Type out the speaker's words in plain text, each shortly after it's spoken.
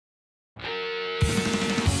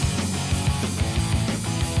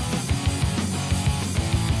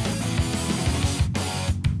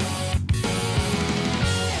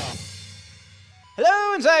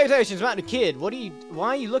and salutations, Mountain Kid. Why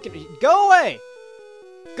are you looking at me? Go away!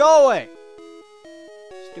 Go away!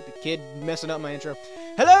 Stupid kid messing up my intro.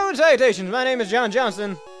 Hello and salutations, my name is John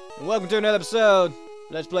Johnson, and welcome to another episode.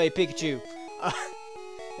 Let's play Pikachu.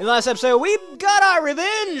 In the last episode, we got our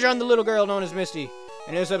revenge on the little girl known as Misty.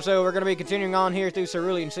 In this episode, we're going to be continuing on here through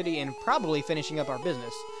Cerulean City and probably finishing up our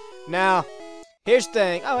business. Now, here's the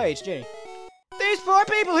thing. Oh, hey, it's Jenny. These poor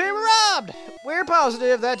people here were robbed! We're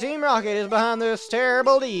positive that Team Rocket is behind this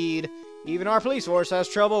terrible deed. Even our police force has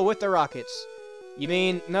trouble with the rockets. You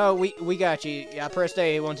mean, no, we got you. I pressed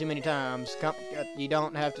A one too many times. You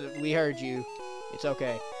don't have to, we heard you. It's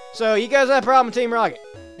okay. So, you guys have a problem with Team Rocket?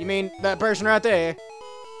 You mean that person right there?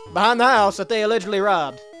 Behind the house that they allegedly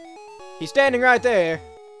robbed. He's standing right there.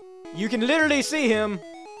 You can literally see him.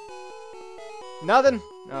 Nothing?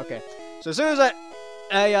 Okay. So, as soon as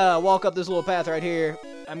I walk up this little path right here,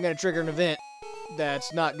 I'm gonna trigger an event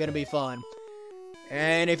that's not gonna be fun.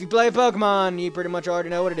 And if you play Pokemon, you pretty much already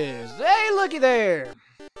know what it is. Hey, looky there!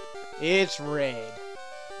 It's Red.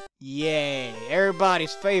 Yay,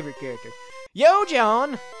 everybody's favorite character. Yo,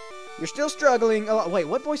 John! You're still struggling. Oh, wait,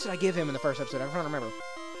 what voice did I give him in the first episode? I'm trying to remember.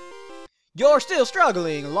 You're still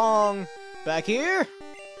struggling along back here?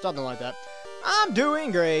 Something like that. I'm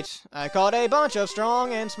doing great. I caught a bunch of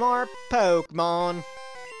strong and smart Pokemon.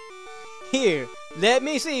 Here, let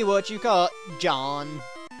me see what you caught, John.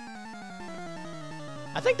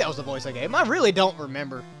 I think that was the voice I gave him. I really don't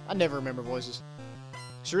remember. I never remember voices.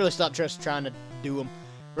 Should really stop just trying to do them.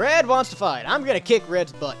 Red wants to fight. I'm gonna kick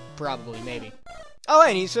Red's butt, probably, maybe. Oh,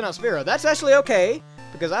 and he's sent out Spearow. That's actually okay,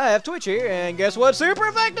 because I have Twitch here, and guess what's super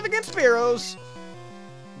effective against Spearows?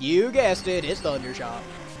 You guessed it, it's Thundershock.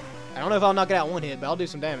 I don't know if I'll knock it out one hit, but I'll do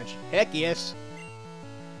some damage. Heck yes.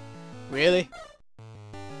 Really?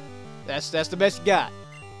 That's the best you got.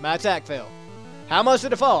 My attack fell. How much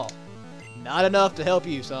did it fall? Not enough to help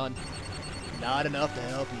you, son. Not enough to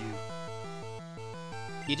help you.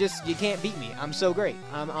 You can't beat me. I'm so great.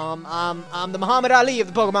 I'm the Muhammad Ali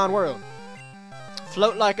of the Pokemon world.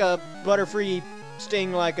 Float like a Butterfree,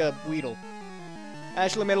 sting like a Weedle.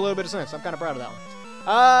 Actually made a little bit of sense. I'm kind of proud of that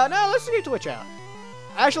one. No, let's get Twitch out.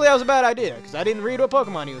 Actually, that was a bad idea, because I didn't read what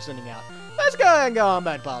Pokemon he was sending out. Let's go ahead and go on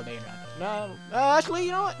back to Paladin. No, actually,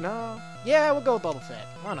 you know what? No. Yeah, we'll go with Bubble Fett.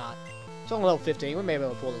 Why not? It's only level 15. We may be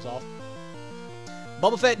able to pull this off.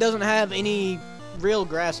 Bubble Fett doesn't have any real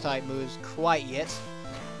grass-type moves quite yet.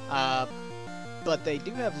 But they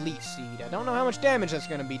do have Leech Seed. I don't know how much damage that's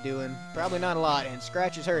going to be doing. Probably not a lot, and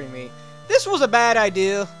Scratch is hurting me. This was a bad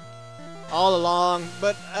idea all along,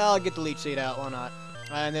 but I'll get the Leech Seed out. Why not?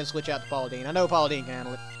 And then switch out to Paladin. I know Paladin can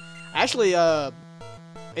handle it. I actually,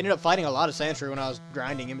 ended up fighting a lot of Sandshrew when I was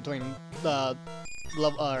grinding in between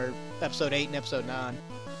episode 8 and episode 9.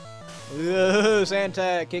 Ooh,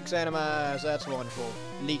 Sandtag, kicks Animaze. That's wonderful.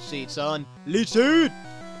 Leech Seed, son. Leech Seed!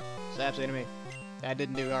 Saps enemy. That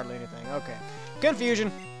didn't do hardly anything. Okay.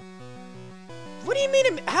 Confusion. What do you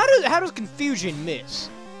mean? How does Confusion miss?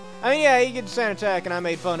 I mean, yeah, he gets Sand Attack, and I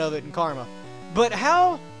made fun of it in Karma. But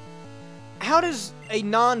how does a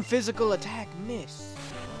non-physical attack miss?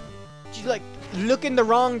 Did you, like, look in the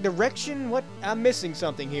wrong direction? What? I'm missing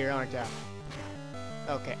something here, aren't I?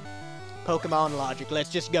 Okay. Pokemon logic. Let's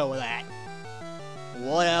just go with that.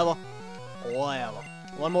 Whatever. Whatever.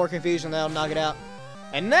 One more Confusion, that'll knock it out.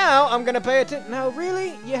 And now, I'm gonna pay attention. No, really?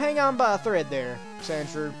 You hang on by a thread there,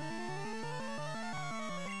 Sandshrew.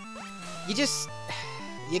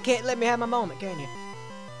 You can't let me have my moment, can you?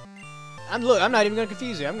 Look, I'm not even gonna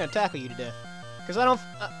confuse you. I'm gonna tackle you to death. Because I don't...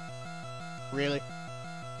 really?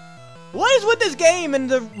 What is with this game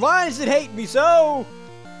and why does it hate me so?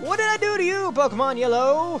 What did I do to you, Pokemon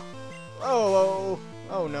Yellow? Oh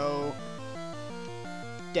no.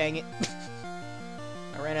 Dang it.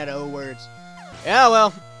 I ran out of old words. Yeah,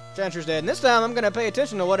 well, Chancer's dead. And this time I'm going to pay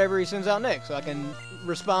attention to whatever he sends out next so I can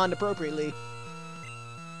respond appropriately.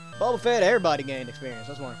 Bulba Fett, everybody gained experience.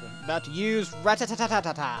 That's wonderful. About to use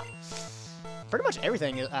Ratatatatata. Pretty much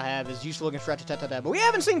everything I have is useful against Ratatatatata. But we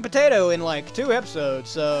haven't seen Potato in like 2 episodes,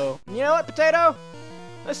 so... You know what, Potato?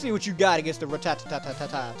 Let's see what you got against the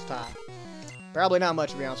Ratatatatata. Probably not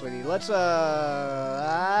much, to be honest with you. Let's,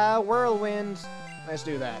 Whirlwind. Let's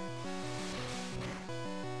do that.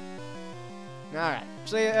 Alright.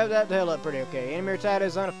 So that held up pretty okay. Enemy attack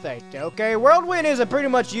is unaffected. Okay, Whirlwind is a pretty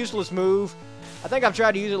much useless move. I think I've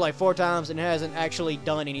tried to use it like 4 times and it hasn't actually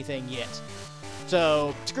done anything yet.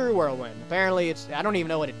 So, screw Whirlwind. Apparently it's... I don't even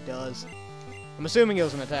know what it does. I'm assuming it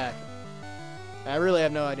was an attack. I really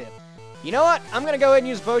have no idea. You know what? I'm gonna go ahead and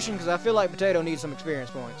use a potion because I feel like Potato needs some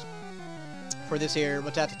experience points. For this here.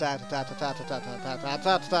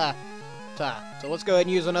 time. So let's go ahead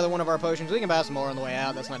and use another one of our potions. We can buy some more on the way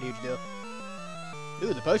out. That's not a huge deal.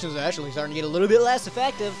 Ooh, the potions are actually starting to get a little bit less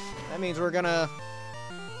effective. That means we're gonna...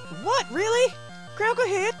 What? Really? Critical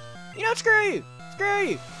hit? You know, screw you. Screw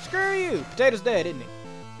you. Screw you. Potato's dead, isn't he?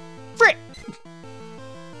 Frick!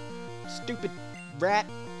 Stupid rat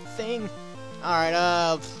thing. Alright,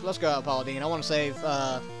 let's go out, Paladine. I want to save,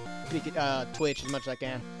 Twitch as much as I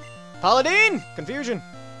can. Paladine! Confusion!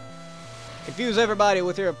 Confuse everybody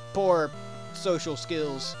with your poor social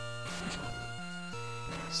skills.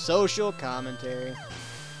 Social commentary.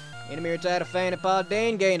 Enemy attack a fan of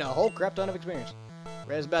Paladine, gain a whole crap ton of experience.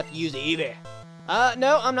 Red's about to use Eevee.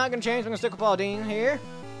 No, I'm not gonna change. I'm gonna stick with Paladine here.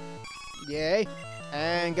 Yay.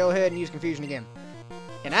 And go ahead and use Confusion again.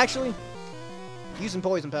 And actually, using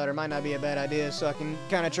Poison Powder might not be a bad idea, so I can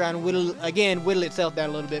kind of try and whittle itself down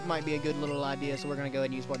a little bit. Might be a good little idea, so we're gonna go ahead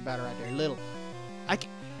and use Poison Powder right there. Little.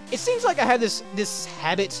 It seems like I have this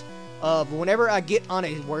habit of whenever I get on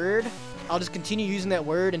a word, I'll just continue using that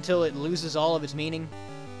word until it loses all of its meaning.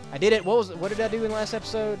 I did it. What did I do in the last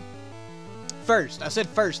episode? First. I said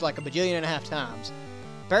first like a bajillion and a half times.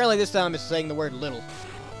 Apparently this time it's saying the word little.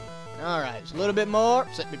 Alright, just a little bit more.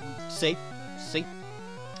 See?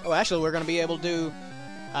 Oh, actually, we're gonna be able to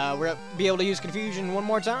use Confusion one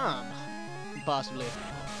more time. Possibly.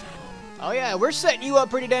 Oh yeah, we're setting you up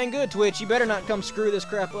pretty dang good, Twitch. You better not come screw this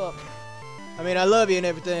crap up. I mean, I love you and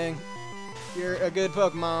everything. You're a good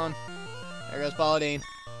Pokemon. There goes Paladine.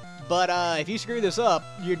 But, if you screw this up,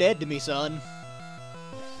 you're dead to me, son.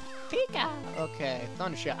 Pika! Okay,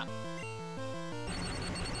 Thunder Shot.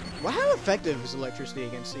 Well, how effective is electricity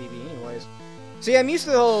against CV, anyways? See, I'm used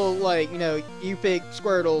to the whole, like, you know, you pick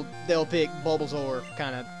Squirtle, they'll pick Bulbasaur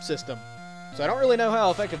kind of system. So I don't really know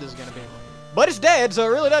how effective this is going to be. But it's dead, so it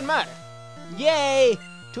really doesn't matter. Yay!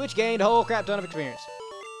 Twitch gained a whole crap ton of experience.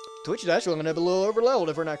 Twitch is actually going to be a little over-leveled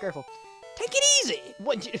if we're not careful. Take it easy!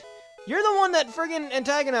 What? You're the one that friggin'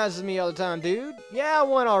 antagonizes me all the time, dude. Yeah, I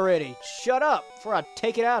won already. Shut up before I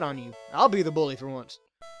take it out on you. I'll be the bully for once.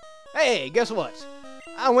 Hey, guess what?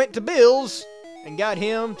 I went to Bill's and got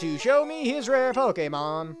him to show me his rare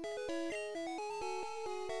Pokemon.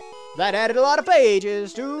 That added a lot of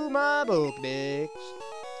pages to my Pokedex.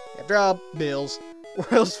 After all, Bill's.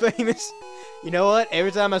 World's famous. You know what?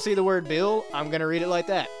 Every time I see the word Bill, I'm gonna read it like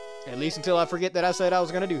that. At least until I forget that I said I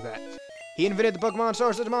was gonna do that. He invented the Pokemon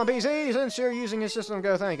Source system on PC, since you're using his system,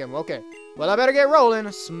 go thank him. Okay. Well, I better get rolling.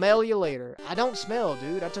 Smell you later. I don't smell,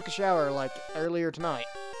 dude. I took a shower, like, earlier tonight.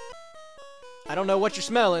 I don't know what you're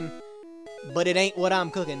smelling, but it ain't what I'm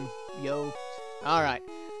cooking, yo. Alright.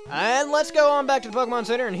 And let's go on back to the Pokemon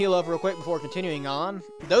Center and heal up real quick before continuing on.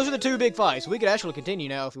 Those are the two big fights. We could actually continue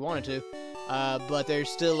now if we wanted to. But there's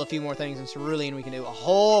still a few more things in Cerulean we can do. A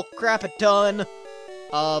whole crap a ton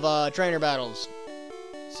of trainer battles.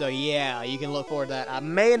 So yeah, you can look forward to that. I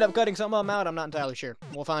may end up cutting some of them out. I'm not entirely sure.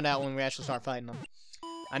 We'll find out when we actually start fighting them.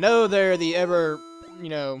 I know they're the ever, you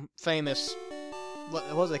know, famous, what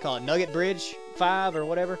do they call it? Nugget Bridge 5 or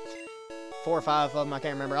whatever. 4 or 5 of them, I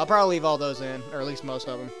can't remember. I'll probably leave all those in, or at least most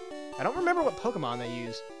of them. I don't remember what Pokemon they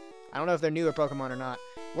use. I don't know if they're newer Pokemon or not.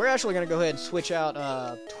 We're actually going to go ahead and switch out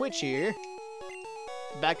Twitch here.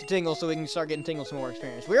 Back to Tingle so we can start getting Tingle some more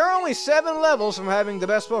experience. We are only 7 levels from having the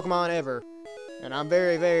best Pokemon ever. And I'm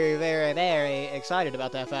very, very, very, very excited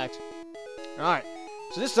about that fact. Alright,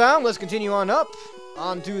 so this time, let's continue on up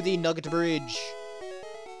onto the Nugget Bridge.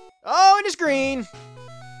 Oh, and it's green!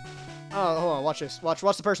 Oh, hold on, watch this. Watch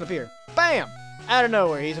the person appear. Bam! Out of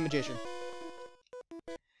nowhere, he's a magician.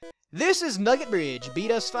 This is Nugget Bridge. Beat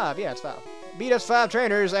us 5. Yeah, it's 5. Beat us 5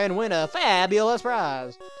 trainers and win a fabulous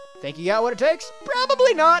prize. Think you got what it takes?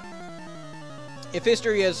 Probably not. If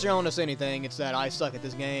history has shown us anything, it's that I suck at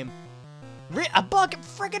this game. A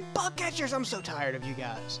frickin' bug catchers! I'm so tired of you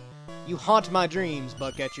guys. You haunt my dreams,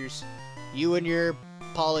 bug catchers. You and your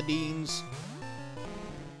Paladines.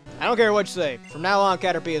 I don't care what you say. From now on,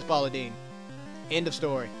 Caterpie is Paladine. End of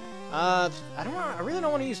story. I really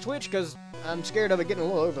don't want to use Twitch because I'm scared of it getting a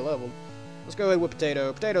little over-leveled. Let's go ahead with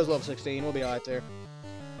Potato. Potato's level 16. We'll be alright there.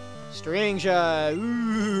 String Shot.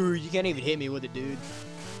 Ooh, you can't even hit me with it, dude.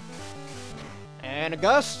 And a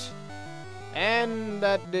Gust. And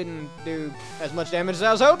that didn't do as much damage as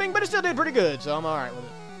I was hoping, but it still did pretty good, so I'm alright with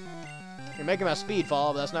it. You're making my speed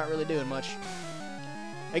fall, but that's not really doing much.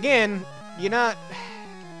 Again, you're not...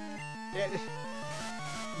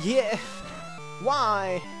 Yeah.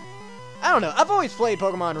 Why? I don't know. I've always played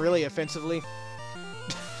Pokemon really offensively.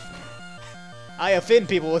 I offend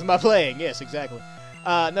people with my playing. Yes, exactly.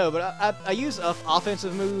 No, but I use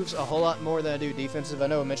offensive moves a whole lot more than I do defensive. I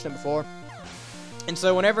know I mentioned it before. And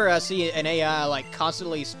so whenever I see an AI, like,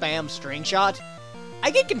 constantly spam String Shot,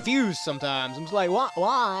 I get confused sometimes. I'm just like,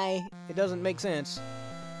 why? It doesn't make sense.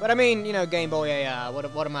 But I mean, you know, Game Boy AI.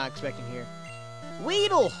 What am I expecting here?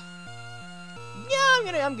 Weedle.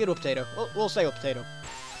 Yeah, I'm good with Potato. We'll say with Potato.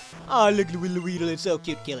 Oh, look at the Weedle. It's so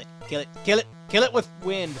cute. Kill it. Kill it. Kill it. Kill it with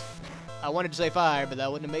wind. I wanted to say fire, but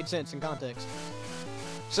that wouldn't have made sense in context.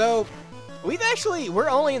 So, we're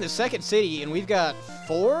only in the second city, and we've got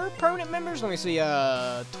 4 permanent members. Let me see,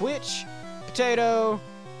 Twitch, Potato,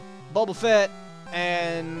 Boba Fett,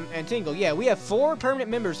 and Tingle. Yeah, we have 4 permanent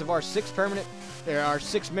members of our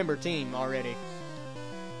 6-member team already.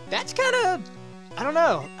 That's kind of, I don't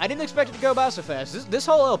know. I didn't expect it to go by so fast. This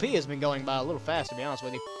whole LP has been going by a little fast, to be honest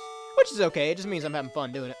with you. Which is okay. It just means I'm having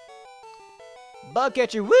fun doing it.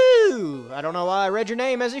 Bugcatcher, woo! I don't know why I read your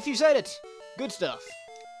name as if you said it. Good stuff.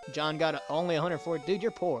 John got only 140. Dude,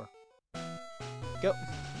 you're poor. Go.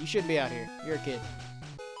 You shouldn't be out here. You're a kid.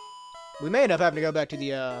 We may end up having to go back to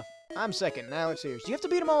the, I'm second. Now it's serious. Do you have to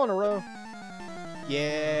beat them all in a row?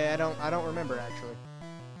 Yeah, I don't remember, actually.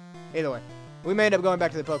 Either way. We may end up going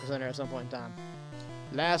back to the Poké Center at some point in time.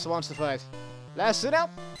 Last wants to fight. Last sit out.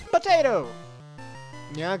 Potato!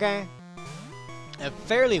 Yeah, okay. A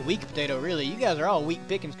fairly weak Potato, really. You guys are all weak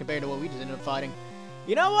pickings compared to what we just ended up fighting.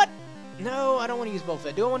 You know what? No, I don't want to use Boba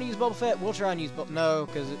Fett. Do I want to use Boba Fett? We'll try and use Boba... No,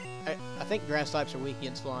 because I think grass types are weak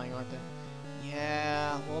against flying, aren't they?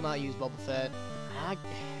 Yeah, we'll not use Boba Fett.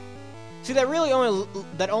 See, that really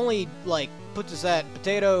only, like, puts us at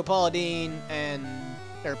Potato, Paladine,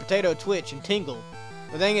 or Potato, Twitch, and Tingle.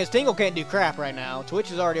 The thing is, Tingle can't do crap right now.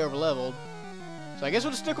 Twitch is already overleveled. So I guess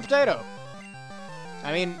we'll just stick with Potato.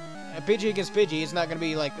 I mean... Pidgey against Pidgey, it's not going to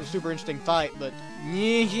be, like, a super interesting fight, but...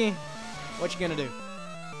 What you gonna do?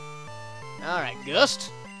 Alright, Gust.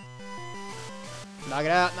 Knock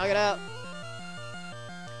it out, knock it out.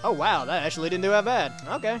 Oh, wow, that actually didn't do that bad.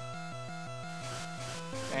 Okay.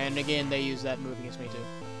 And again, they use that move against me, too.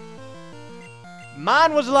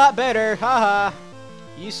 Mine was a lot better. Haha.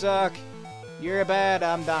 You suck. You're bad.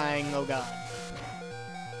 I'm dying. Oh, God.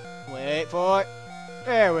 Wait for it.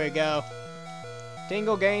 There we go.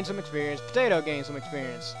 Tingle gained some experience. Potato gained some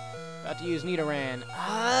experience. About to use Nidoran.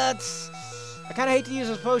 I kind of hate to use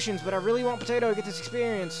those potions, but I really want Potato to get this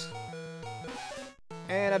experience.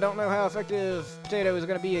 And I don't know how effective Potato is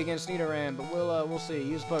going to be against Nidoran, but we'll see.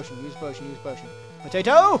 Use potion, use potion, use potion.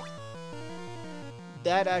 Potato!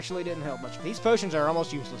 That actually didn't help much. These potions are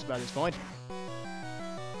almost useless by this point.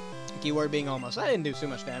 Keyword being almost. I didn't do too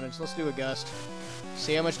much damage. Let's do a Gust.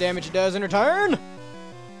 See how much damage it does in return.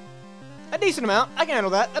 A decent amount. I can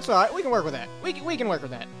handle that. That's alright. We can work with that. We can work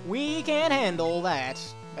with that. We can handle that.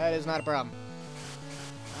 That is not a problem.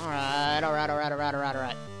 Alright,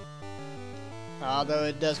 alright. Although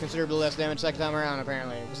it does considerably less damage second time around,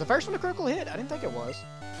 apparently. Was the first one a critical hit? I didn't think it was.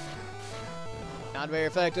 Not very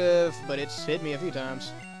effective, but it's hit me a few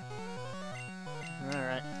times.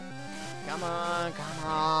 Alright. Come on, come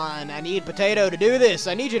on. I need Potato to do this.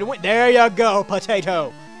 I need you to win. There you go,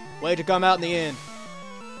 Potato. Way to come out in the end.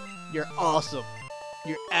 You're awesome.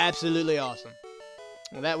 You're absolutely awesome.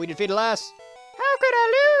 With that, we defeated Lass. How could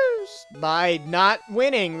I lose? By not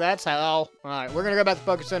winning, that's how. Alright, we're gonna go back to the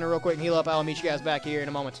Poké Center real quick and heal up. I'll meet you guys back here in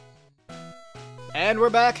a moment. And we're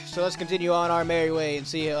back, so let's continue on our merry way and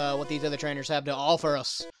see what these other trainers have to offer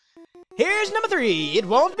us. Here's number 3. It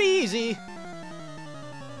won't be easy.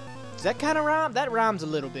 Does that kind of rhyme? That rhymes a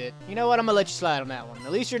little bit. You know what? I'm gonna let you slide on that one.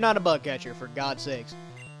 At least you're not a bug catcher, for God's sakes.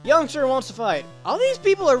 Youngster wants to fight. All these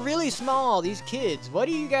people are really small, these kids. What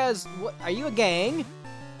do you guys... What, are you a gang?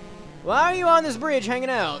 Why are you on this bridge hanging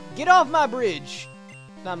out? Get off my bridge.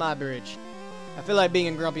 It's not my bridge. I feel like being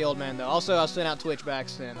a grumpy old man, though. Also, I sent out Twitch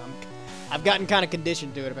backs, and I've gotten kind of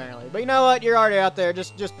conditioned to it, apparently. But you know what? You're already out there.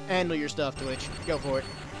 Just handle your stuff, Twitch. Go for it.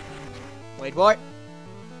 Wait for it.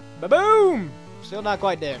 Ba-boom! Still not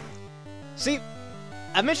quite dead. See,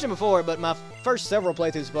 I mentioned it before, but my first several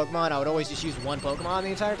playthroughs of Pokemon, I would always just use one Pokemon the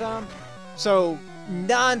entire time. So,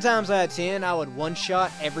 9 times out of 10, I would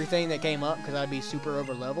one-shot everything that came up because I'd be super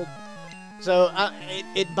over-leveled. So,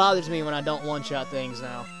 it bothers me when I don't one-shot things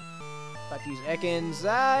now. About to use Ekans.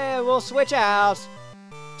 We'll switch out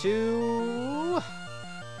to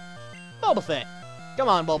Boba Fett. Come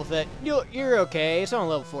on, Boba Fett. You're okay. It's only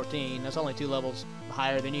level 14. That's only 2 levels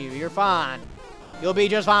higher than you. You're fine. You'll be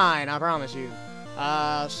just fine, I promise you.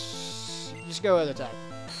 Just go other type.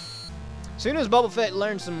 As soon as Boba Fett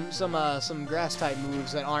learns some grass type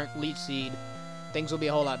moves that aren't Leech Seed, things will be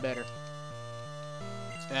a whole lot better.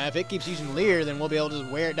 If it keeps using Leer, then we'll be able to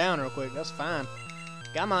just wear it down real quick. That's fine.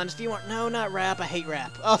 Come on, just a few more. No, not Rap. I hate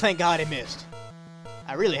Rap. Oh, thank God it missed.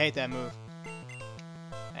 I really hate that move.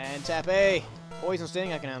 And tap A. Poison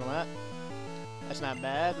Sting, I can handle that. That's not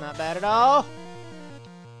bad. Not bad at all.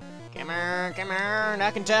 Come on, I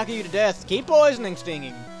can tackle you to death. Keep poisoning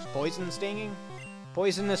stinging. Poison stinging?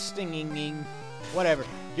 Poisonous stinging. Whatever.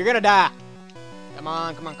 You're gonna die. Come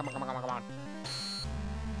on, come on, come on, come on, come on, come on.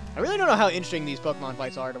 I really don't know how interesting these Pokemon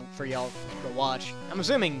fights are for y'all to watch. I'm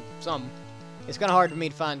assuming some. It's kind of hard for me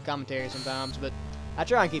to find commentary sometimes, but I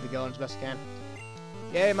try and keep it going as best I can.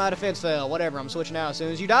 Yay, my defense fell. Whatever, I'm switching out as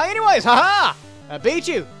soon as you die anyways. Haha! I beat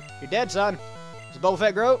you. You're dead, son. Does Boba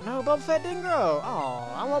Fett grow? No, Boba Fett didn't grow.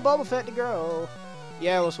 Oh, I want Boba Fett to grow.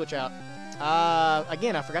 Yeah, we'll switch out.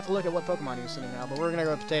 Again, I forgot to look at what Pokemon he was sending out, but we're gonna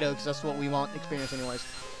go with Potato because that's what we want experience anyways.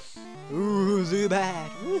 Ooh, Zubat.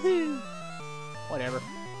 Woohoo! Whatever.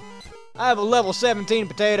 I have a level 17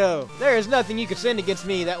 Potato. There is nothing you could send against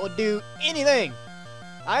me that would do anything.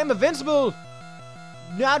 I am invincible.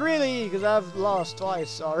 Not really, because I've lost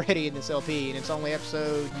twice already in this LP, and it's only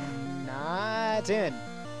episode 10.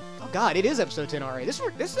 Oh god, it is episode 10 already.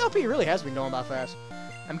 This LP really has been going by fast.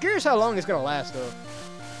 I'm curious how long it's gonna last, though.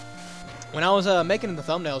 When I was making the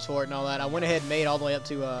thumbnails for it and all that, I went ahead and made all the way up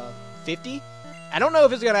to 50. I don't know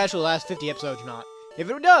if it's gonna actually last 50 episodes or not. If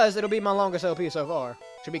it does, it'll be my longest LP so far.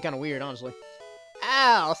 Should be kind of weird, honestly.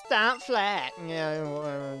 Ow, stomp flat. Yeah,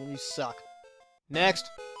 you suck. Next.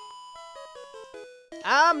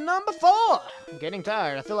 I'm number 4. I'm getting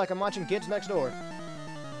tired. I feel like I'm watching Kids Next Door.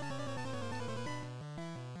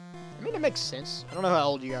 I mean, it makes sense. I don't know how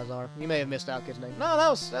old you guys are. You may have missed out Kids Next Door. No, that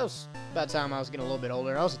was about the time I was getting a little bit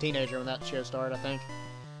older. I was a teenager when that show started, I think.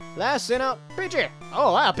 Last sent out Pidgey.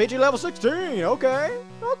 Oh, wow, Pidgey level 16. Okay.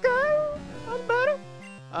 Okay. That's better.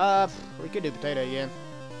 We could do Potato, yeah.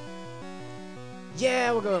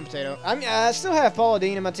 Yeah, we'll go with Potato. I still have Paula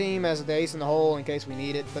Deen in my team as the ace in the hole in case we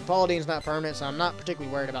need it, but Paula Deen's not permanent, so I'm not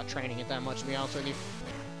particularly worried about training it that much, to be honest with you.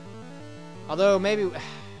 Although, maybe...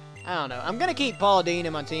 I don't know. I'm going to keep Paula Deen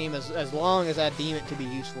in my team as long as I deem it to be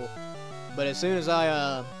useful. But as soon as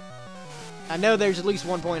I know there's at least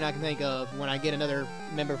one point I can think of when I get another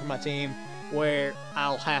member from my team where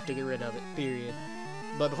I'll have to get rid of it, period.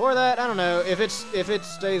 But before that, I don't know. If it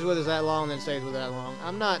stays with us that long, then it stays with us that long.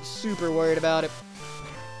 I'm not super worried about it.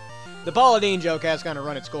 The Paula Deen joke has kind of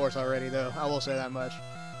run its course already, though. I will say that much.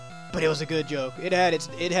 But it was a good joke. It had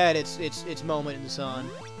its moment in the sun.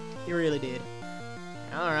 It really did.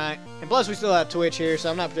 All right. And plus, we still have Twitch here,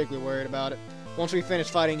 so I'm not particularly worried about it. Once we finish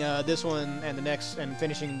fighting this one and the next, and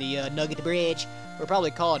finishing the Nugget Bridge, we'll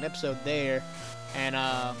probably call it an episode there. And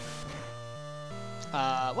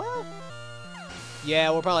well.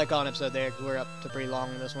 Yeah, we'll probably call an episode there because we're up to pretty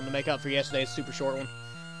long in this one to make up for yesterday's super short one.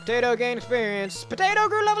 Potato gained experience. Potato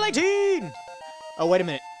grew level 18! Oh, wait a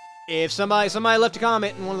minute. If somebody left a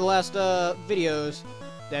comment in one of the last videos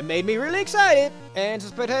that made me really excited, and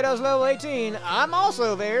since Potato's level 18, I'm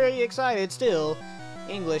also very excited still.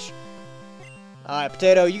 English. Alright,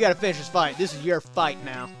 Potato, you gotta finish this fight. This is your fight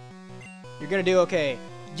now. You're gonna do okay.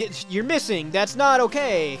 You're missing. That's not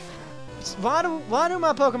okay. Why do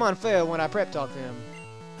my Pokemon fail when I prep talk them?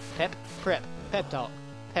 Pep talk.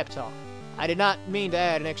 I did not mean to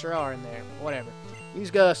add an extra R in there. Whatever.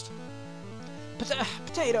 Use Gust.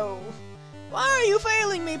 Potato. Why are you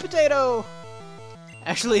failing me, Potato?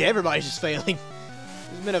 Actually, everybody's just failing.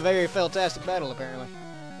 It's been a very fantastic battle, apparently.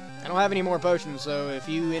 I don't have any more potions, so if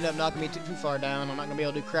you end up knocking me too far down, I'm not gonna be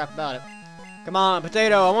able to do crap about it. Come on,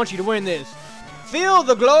 Potato, I want you to win this. Feel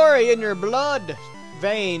the glory in your blood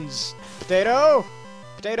veins. Potato?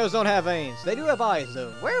 Potatoes don't have veins. They do have eyes,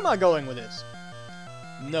 though. Where am I going with this?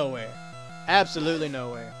 Nowhere. Absolutely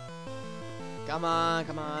nowhere. Come on,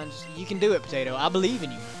 come on. You can do it, Potato. I believe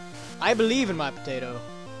in you. I believe in my Potato.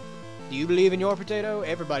 Do you believe in your Potato?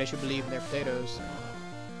 Everybody should believe in their potatoes.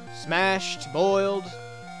 Smashed, boiled,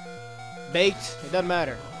 baked, it doesn't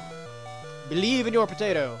matter. Believe in your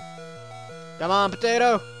Potato. Come on,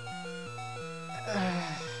 Potato.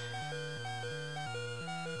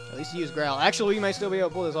 At least use Growl. Actually, we may still be able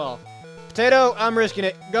to pull this off. Potato, I'm risking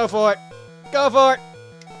it. Go for it. Go for it.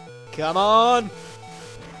 Come on.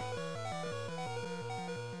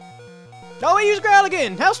 No, we use Growl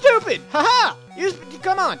again. How stupid. Haha.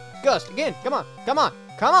 Come on. Gust, again. Come on. Come on.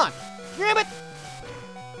 Come on. Damn it.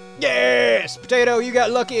 Yes. Potato, you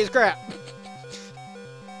got lucky as crap.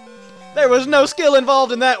 There was no skill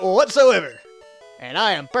involved in that whatsoever. And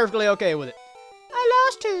I am perfectly okay with it. I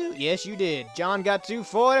lost 2. Yes, you did. John got 2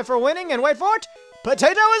 for winning, and wait for it,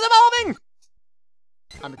 Potato is evolving!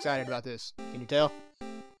 I'm excited about this. Can you tell?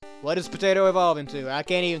 What is Potato evolving to? I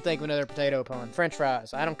can't even think of another potato pun. French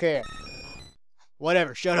fries. I don't care.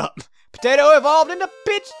 Whatever. Shut up. Potato evolved into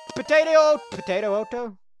Potato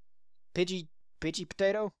Oto? Pidgey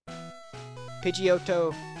Potato?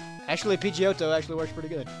 Pidgeotto. Actually, Pidgeotto actually works pretty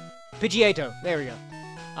good. Pidgeotto. There we go.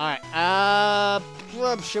 Alright,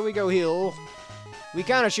 shall we go heal? We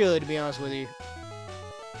kind of should, to be honest with you.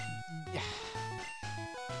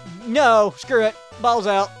 No, screw it. Ball's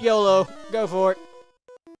out. YOLO. Go for it.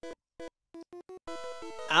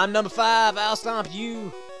 I'm number 5. I'll stomp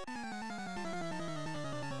you.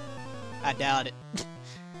 I doubt it.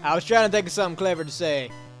 I was trying to think of something clever to say.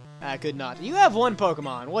 I could not. You have one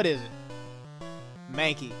Pokemon. What is it?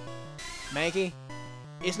 Mankey. Mankey?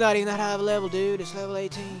 It's not even that high of a level, dude. It's level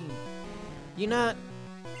 18. You're not...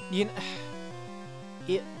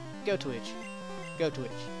 Go Twitch. Go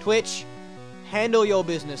Twitch. Twitch, handle your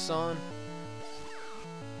business, son.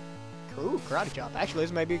 Ooh, karate chop. Actually,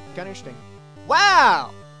 this may be kind of interesting.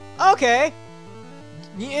 Wow! Okay.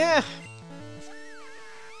 Yeah.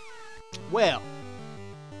 Well.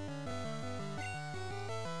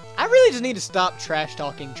 I really just need to stop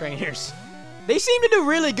trash-talking trainers. They seem to do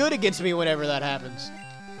really good against me whenever that happens.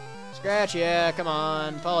 Scratch, yeah, come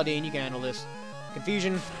on. Paladine, you can handle this.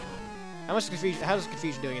 Confusion. How's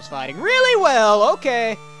Confusion doing its fighting? Really well,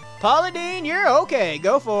 okay. Paladine, you're okay.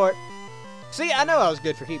 Go for it. See, I know I was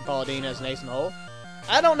good for keeping Paladine as an ace in the hole.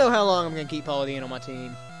 I don't know how long I'm going to keep Paladine on my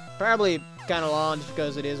team. Probably kind of long just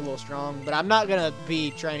because it is a little strong, but I'm not going to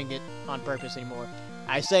be training it on purpose anymore.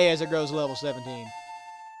 I say as it grows to level 17.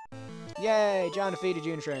 Yay, John defeated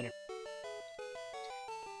June Trainer.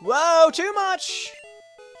 Whoa, too much!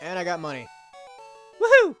 And I got money.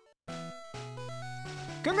 Woohoo!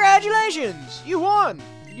 Congratulations! You won!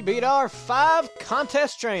 You beat our 5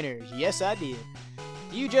 contest trainers. Yes, I did.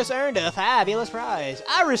 You just earned a fabulous prize.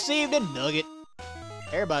 I received a nugget.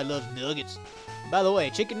 Everybody loves nuggets. By the way,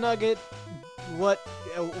 chicken nugget, what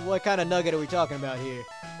kind of nugget are we talking about here?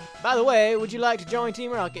 By the way, would you like to join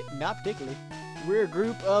Team Rocket? Not particularly. We're a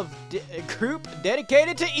group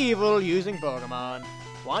dedicated to evil using Pokemon.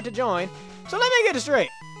 Want to join? So let me get this straight.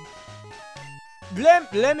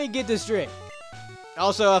 Let me get this straight.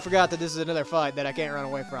 Also, I forgot that this is another fight that I can't run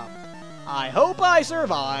away from. I hope I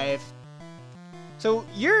survive. So,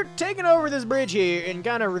 you're taking over this bridge here and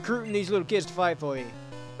kind of recruiting these little kids to fight for you.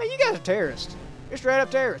 Man, you guys are terrorists. You're straight up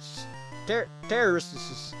terrorists.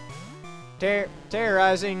 Terrorists.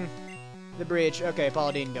 Terrorizing the bridge. Okay,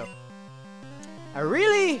 Paladine, go. I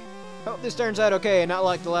really hope this turns out okay and not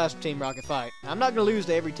like the last Team Rocket fight. I'm not going to lose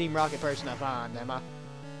to every Team Rocket person I find, am I?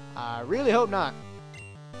 I really hope not.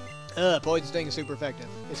 Poison Sting is super effective.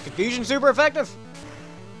 Is Confusion super effective?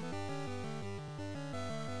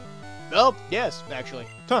 Oh, yes, actually.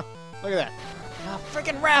 Huh, look at that. Oh,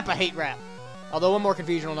 freaking rap! I hate rap. Although one more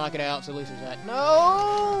Confusion will knock it out, so at least there's that.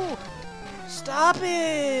 No! Stop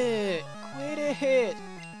it! Quit it!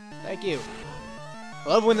 Thank you.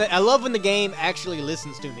 I love when the game actually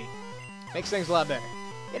listens to me. Makes things a lot better.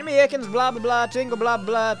 Enemy Ekans, blah blah blah, Tingle, blah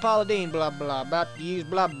blah, Paladine, blah blah, about to use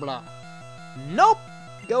blah blah. Nope!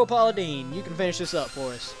 Go Paladine, you can finish this up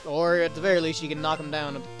for us. Or at the very least, you can knock him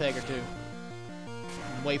down a peg or two.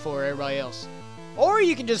 And wait for everybody else. Or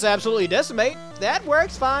you can just absolutely decimate. That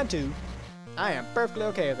works fine too. I am perfectly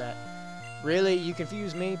okay with that. Really? You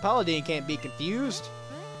confuse me? Paladine can't be confused.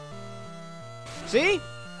 See?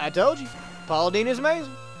 I told you. Paladine is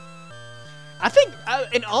amazing. I think,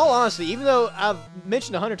 in all honesty, even though I've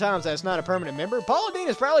mentioned 100 times that it's not a permanent member, Paladine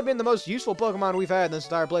has probably been the most useful Pokemon we've had in this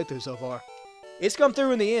entire playthrough so far. It's come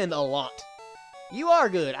through in the end a lot. You are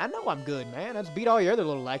good. I know I'm good, man. Let's beat all your other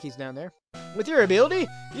little lackeys down there. With your ability,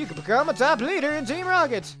 you can become a top leader in Team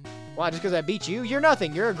Rocket. Why, just because I beat you? You're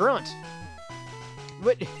nothing. You're a grunt.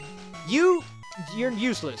 But you're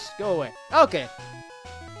useless. Go away. Okay.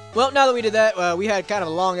 Well, now that we did that, we had kind of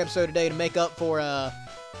a long episode today to make up for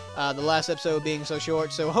the last episode being so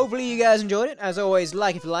short. So hopefully you guys enjoyed it. As always,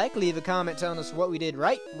 like if you like. Leave a comment telling us what we did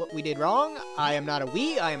right, what we did wrong. I am not a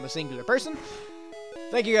we. I am a singular person.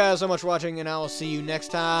 Thank you guys so much for watching, and I will see you next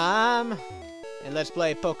time. And let's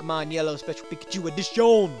play Pokemon Yellow Special Pikachu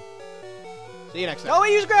Edition. See you next time. Oh,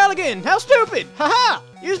 we use Growl again. How stupid. Haha.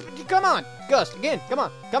 Come on. Gust, again. Come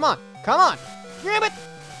on. Come on. Come on. Grab it.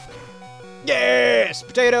 Yes.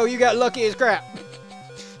 Potato, you got lucky as crap.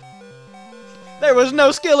 There was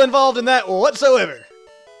no skill involved in that whatsoever.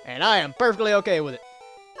 And I am perfectly okay with it.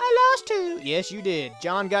 I lost 2. Yes, you did.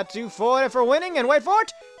 John got 2 for winning, and wait for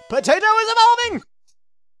it. Potato is evolving.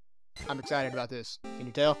 I'm excited about this. Can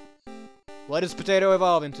you tell? What does Potato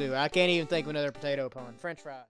evolve into? I can't even think of another potato pun. French fry.